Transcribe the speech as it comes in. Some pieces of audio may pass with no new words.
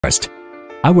First,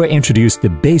 I will introduce the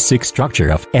basic structure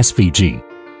of SVG.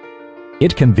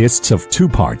 It consists of two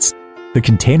parts, the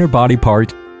container body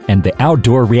part and the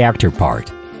outdoor reactor part.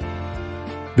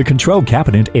 The control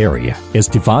cabinet area is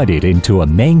divided into a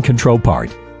main control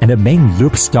part and a main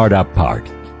loop startup part.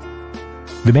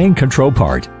 The main control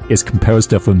part is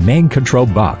composed of a main control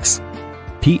box,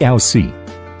 PLC,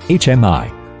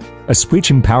 HMI, a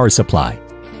switching power supply,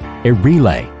 a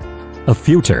relay, a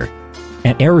filter,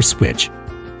 an error switch,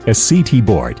 a CT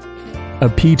board, a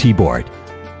PT board,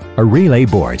 a relay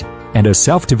board, and a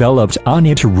self-developed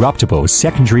uninterruptible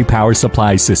secondary power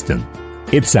supply system,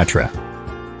 etc.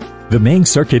 The main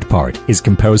circuit part is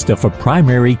composed of a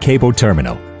primary cable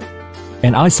terminal,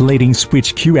 an isolating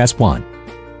switch QS1,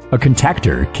 a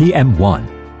contactor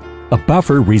KM1, a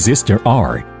buffer resistor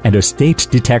R, and a state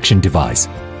detection device,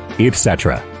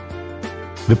 etc.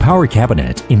 The power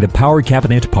cabinet in the power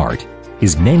cabinet part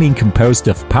is mainly composed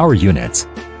of power units,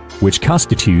 which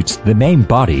constitutes the main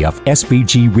body of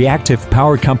SVG reactive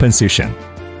power compensation.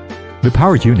 The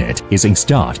power unit is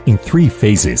installed in 3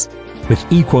 phases with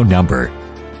equal number.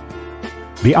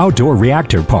 The outdoor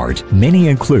reactor part mainly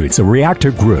includes a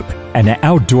reactor group and an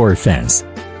outdoor fence.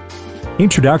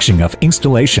 Introduction of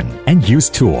installation and use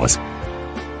tools.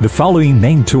 The following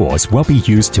main tools will be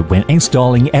used when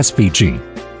installing SVG: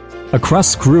 a cross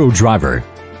screwdriver,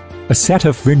 a set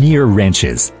of vernier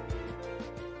wrenches.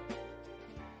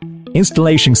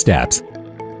 Installation steps.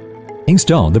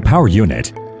 Install the power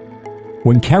unit.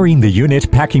 When carrying the unit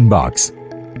packing box,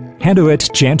 handle it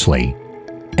gently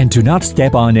and do not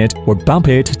step on it or bump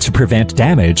it to prevent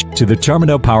damage to the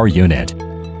terminal power unit.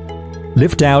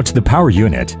 Lift out the power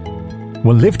unit.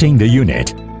 When lifting the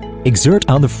unit, exert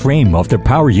on the frame of the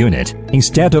power unit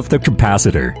instead of the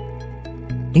capacitor.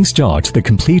 Install the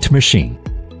complete machine.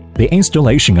 The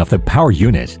installation of the power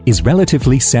unit is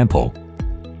relatively simple.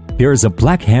 There is a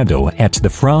black handle at the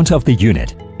front of the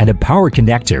unit and a power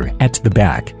connector at the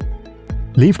back.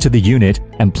 Lift the unit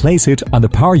and place it on the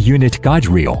power unit guide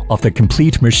rail of the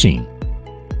complete machine.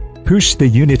 Push the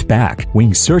unit back when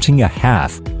inserting a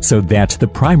half so that the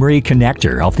primary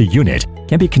connector of the unit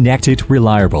can be connected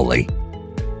reliably.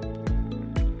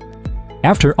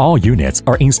 After all units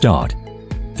are installed,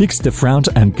 fix the front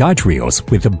and guide rails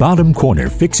with the bottom corner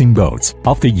fixing bolts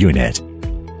of the unit.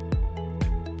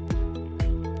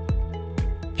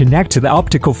 Connect the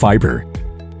optical fiber.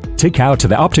 Take out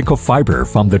the optical fiber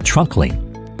from the trunk link.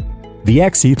 The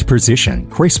exit position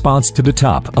corresponds to the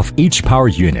top of each power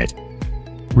unit.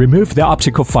 Remove the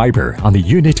optical fiber on the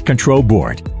unit control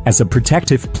board as a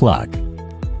protective plug.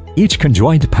 Each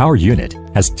conjoined power unit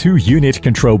has 2 unit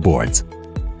control boards.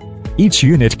 Each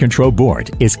unit control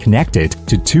board is connected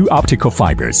to 2 optical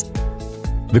fibers.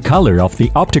 The color of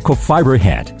the optical fiber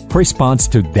head corresponds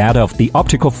to that of the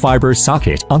optical fiber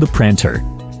socket on the printer.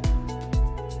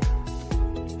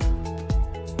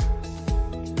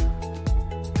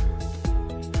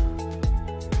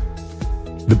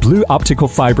 The blue optical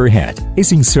fiber head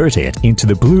is inserted into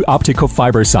the blue optical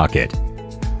fiber socket,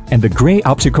 and the gray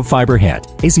optical fiber head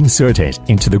is inserted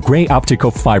into the gray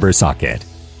optical fiber socket.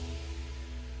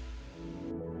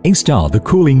 Install the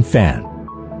cooling fan.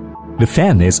 The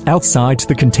fan is outside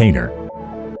the container.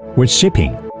 When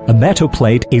shipping, a metal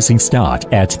plate is installed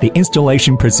at the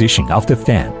installation position of the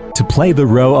fan to play the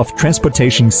role of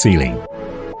transportation sealing.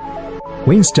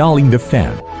 When installing the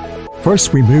fan,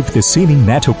 first remove the sealing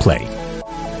metal plate.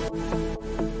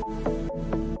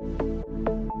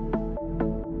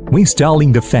 When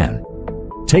installing the fan,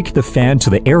 take the fan to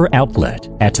the air outlet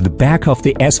at the back of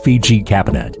the SVG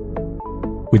cabinet,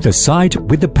 with the side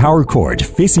with the power cord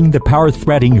facing the power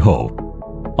threading hole.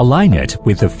 Align it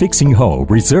with the fixing hole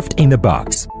reserved in the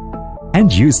box,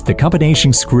 and use the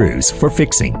combination screws for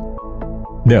fixing.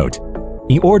 Note,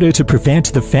 in order to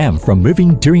prevent the fan from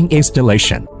moving during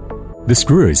installation, the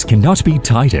screws cannot be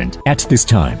tightened at this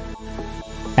time.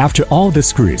 After all the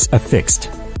screws are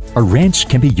fixed, a wrench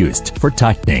can be used for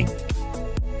tightening.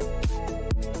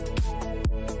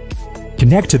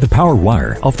 Connect the power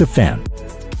wire of the fan.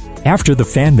 After the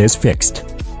fan is fixed,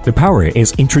 the power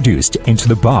is introduced into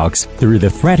the box through the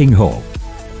threading hole,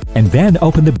 and then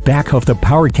open the back of the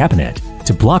power cabinet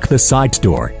to block the side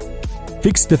door.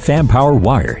 Fix the fan power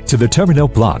wire to the terminal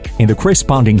block in the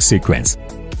corresponding sequence,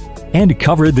 and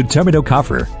cover the terminal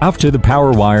cover after the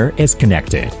power wire is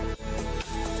connected.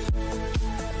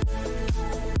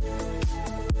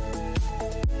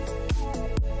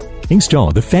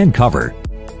 Install the fan cover.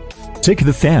 Take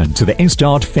the fan to the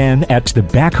installed fan at the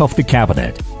back of the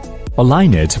cabinet.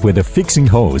 Align it with the fixing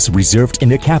holes reserved in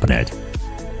the cabinet,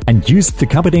 and use the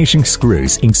combination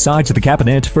screws inside the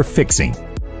cabinet for fixing.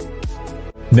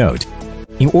 Note,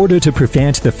 in order to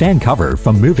prevent the fan cover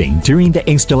from moving during the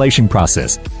installation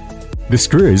process. The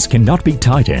screws cannot be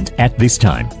tightened at this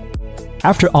time.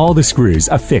 After all the screws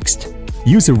are fixed,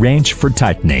 use a wrench for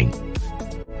tightening.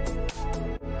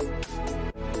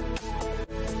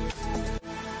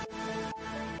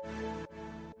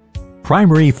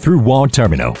 Primary through-wall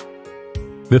terminal.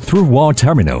 The through-wall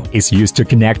terminal is used to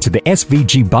connect the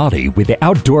SVG body with the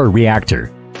outdoor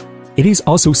reactor. It is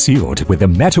also sealed with a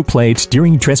metal plate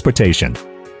during transportation.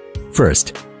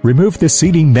 First, remove the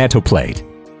sealing metal plate.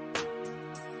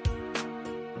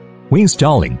 When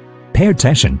installing, pay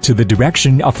attention to the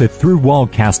direction of the through-wall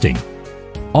casting.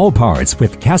 All parts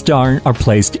with cast iron are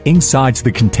placed inside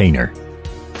the container.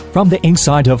 From the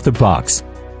inside of the box,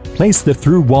 place the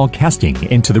through-wall casting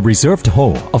into the reserved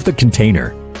hole of the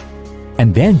container,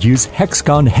 and then use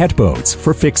hexagon head bolts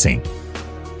for fixing.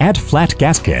 Add flat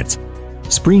gaskets,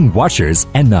 spring washers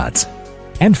and nuts,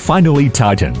 and finally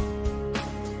tighten.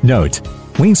 Note,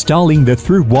 when installing the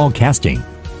through-wall casting,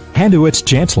 handle it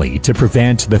gently to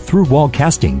prevent the through-wall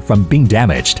casting from being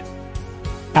damaged.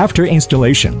 After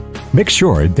installation, make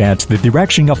sure that the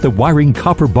direction of the wiring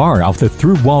copper bar of the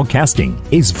through-wall casting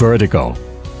is vertical.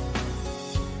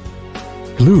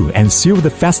 Glue and seal the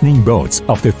fastening bolts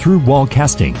of the through-wall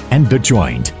casting and the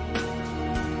joint.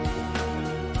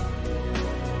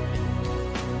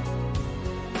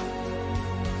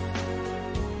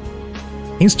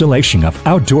 Installation of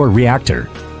outdoor reactor.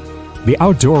 The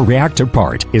outdoor reactor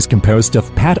part is composed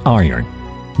of pad iron,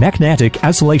 magnetic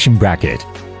isolation bracket,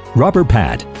 rubber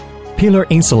pad, pillar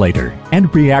insulator,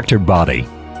 and reactor body.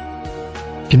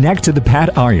 Connect to the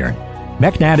pad iron,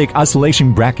 magnetic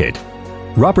isolation bracket,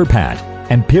 rubber pad,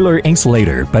 and pillar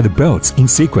insulator by the bolts in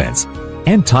sequence,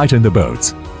 and tighten the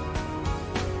bolts.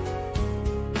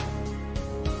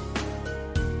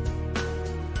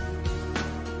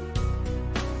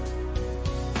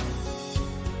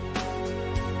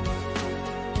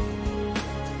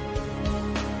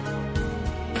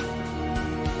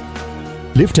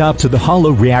 Lift up to the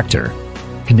hollow reactor.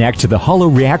 Connect to the hollow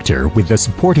reactor with the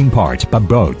supporting part by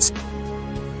bolts.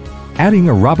 Adding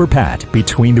a rubber pad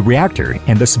between the reactor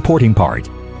and the supporting part,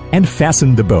 and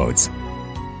fasten the bolts.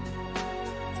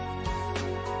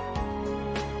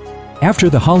 After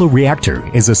the hollow reactor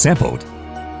is assembled,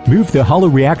 move the hollow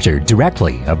reactor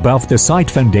directly above the site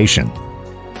foundation.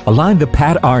 Align the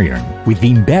pad iron with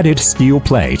the embedded steel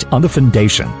plate on the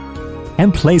foundation,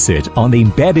 and place it on the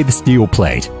embedded steel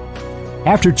plate.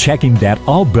 After checking that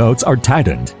all bolts are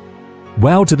tightened,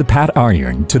 weld the pad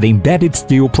iron to the embedded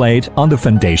steel plate on the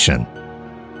foundation.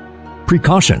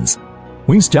 Precautions: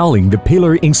 when installing the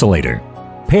pillar insulator,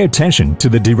 pay attention to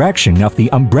the direction of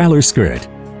the umbrella skirt.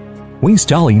 When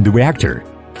installing the reactor,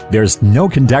 there is no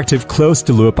conductive closed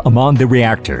loop among the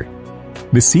reactor.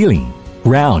 The ceiling,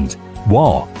 ground,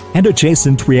 wall, and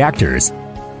adjacent reactors.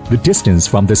 The distance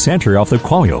from the center of the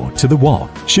coil to the wall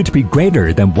should be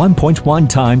greater than 1.1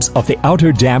 times of the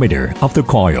outer diameter of the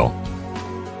coil,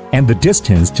 and the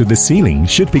distance to the ceiling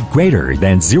should be greater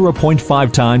than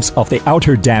 0.5 times of the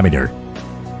outer diameter.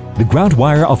 The ground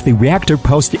wire of the reactor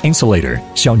post insulator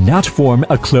shall not form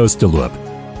a closed loop.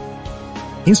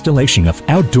 Installation of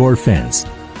outdoor fence.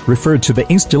 Refer to the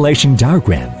installation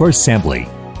diagram for assembly.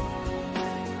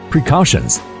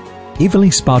 Precautions: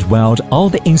 evenly spot weld all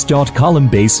the installed column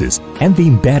bases and the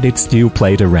embedded steel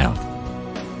plate around.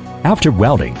 After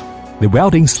welding, the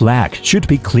welding slag should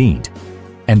be cleaned,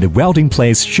 and the welding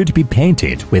place should be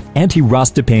painted with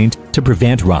anti-rust paint to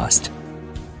prevent rust.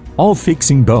 All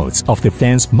fixing bolts of the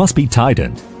fence must be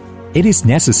tightened. It is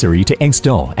necessary to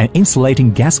install an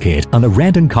insulating gasket on the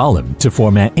random column to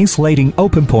form an insulating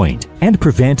open point and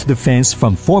prevent the fence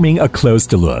from forming a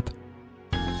closed loop.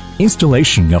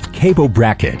 Installation of cable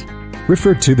bracket.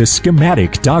 Refer to the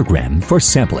schematic diagram for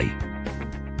assembly.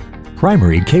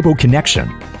 Primary cable connection.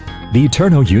 The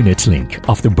internal unit link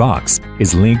of the box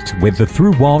is linked with the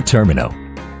through-wall terminal.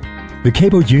 The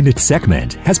cable unit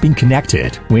segment has been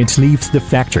connected when it leaves the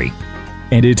factory,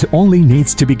 and it only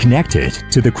needs to be connected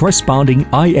to the corresponding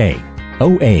IA,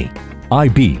 OA,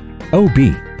 IB, OB,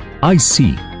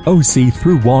 IC, OC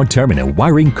through-wall terminal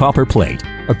wiring copper plate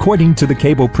according to the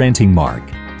cable printing mark.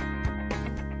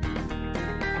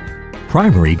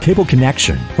 Primary cable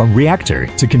connection from reactor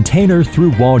to container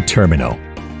through-wall terminal.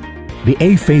 The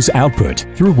A-phase output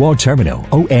through-wall terminal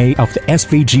OA of the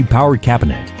SVG power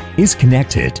cabinet is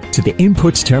connected to the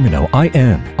input terminal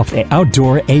IN of the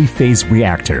outdoor A-phase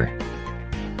reactor.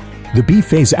 The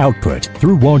B-phase output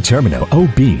through-wall terminal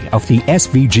OB of the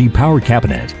SVG power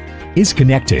cabinet is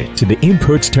connected to the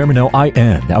input terminal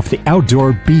IN of the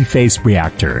outdoor B-phase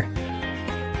reactor.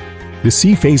 The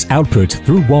C-phase output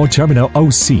through wall terminal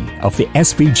OC of the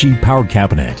SVG power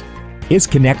cabinet is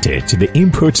connected to the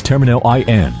input terminal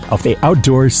IN of the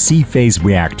outdoor C-phase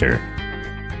reactor.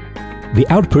 The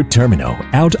output terminal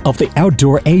out of the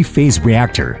outdoor A-phase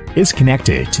reactor is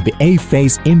connected to the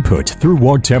A-phase input through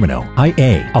wall terminal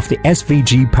IA of the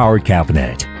SVG power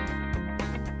cabinet.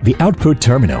 The output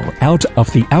terminal out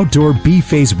of the outdoor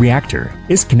B-phase reactor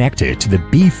is connected to the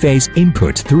B-phase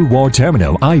input through wall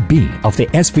terminal IB of the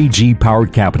SVG power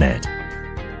cabinet.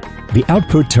 The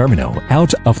output terminal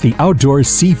out of the outdoor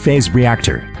C-phase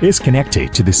reactor is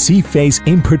connected to the C-phase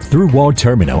input through wall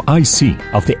terminal IC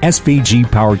of the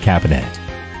SVG power cabinet.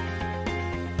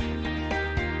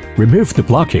 Remove the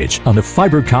blockage on the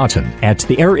fiber cotton at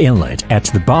the air inlet at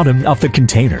the bottom of the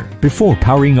container before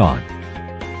powering on.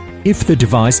 If the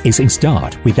device is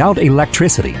installed without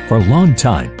electricity for a long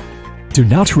time, do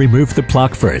not remove the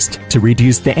plug first to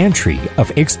reduce the entry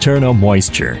of external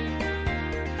moisture.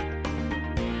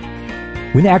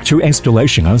 When actual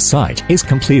installation on site is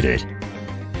completed,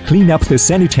 clean up the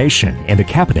sanitation in the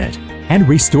cabinet and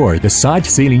restore the side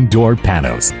ceiling door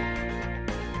panels.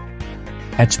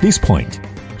 At this point,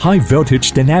 High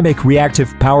Voltage Dynamic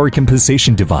Reactive Power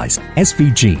Compensation Device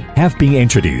 (SVG) have been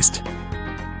introduced.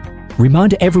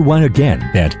 Remind everyone again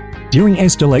that during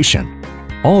installation,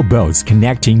 all bolts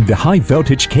connecting the high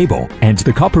voltage cable and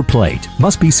the copper plate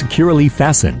must be securely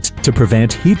fastened to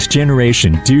prevent heat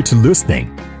generation due to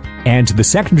loosening, and the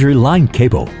secondary line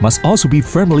cable must also be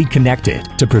firmly connected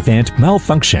to prevent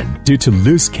malfunction due to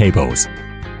loose cables.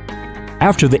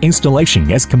 After the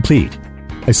installation is complete,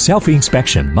 a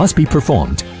self-inspection must be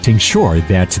performed to ensure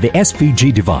that the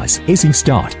SVG device is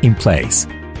installed in place.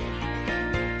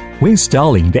 When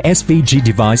installing the SVG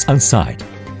device on site,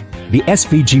 the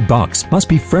SVG box must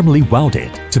be firmly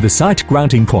welded to the site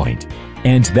grounding point,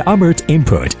 and the armored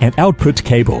input and output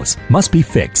cables must be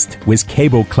fixed with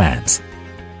cable clamps.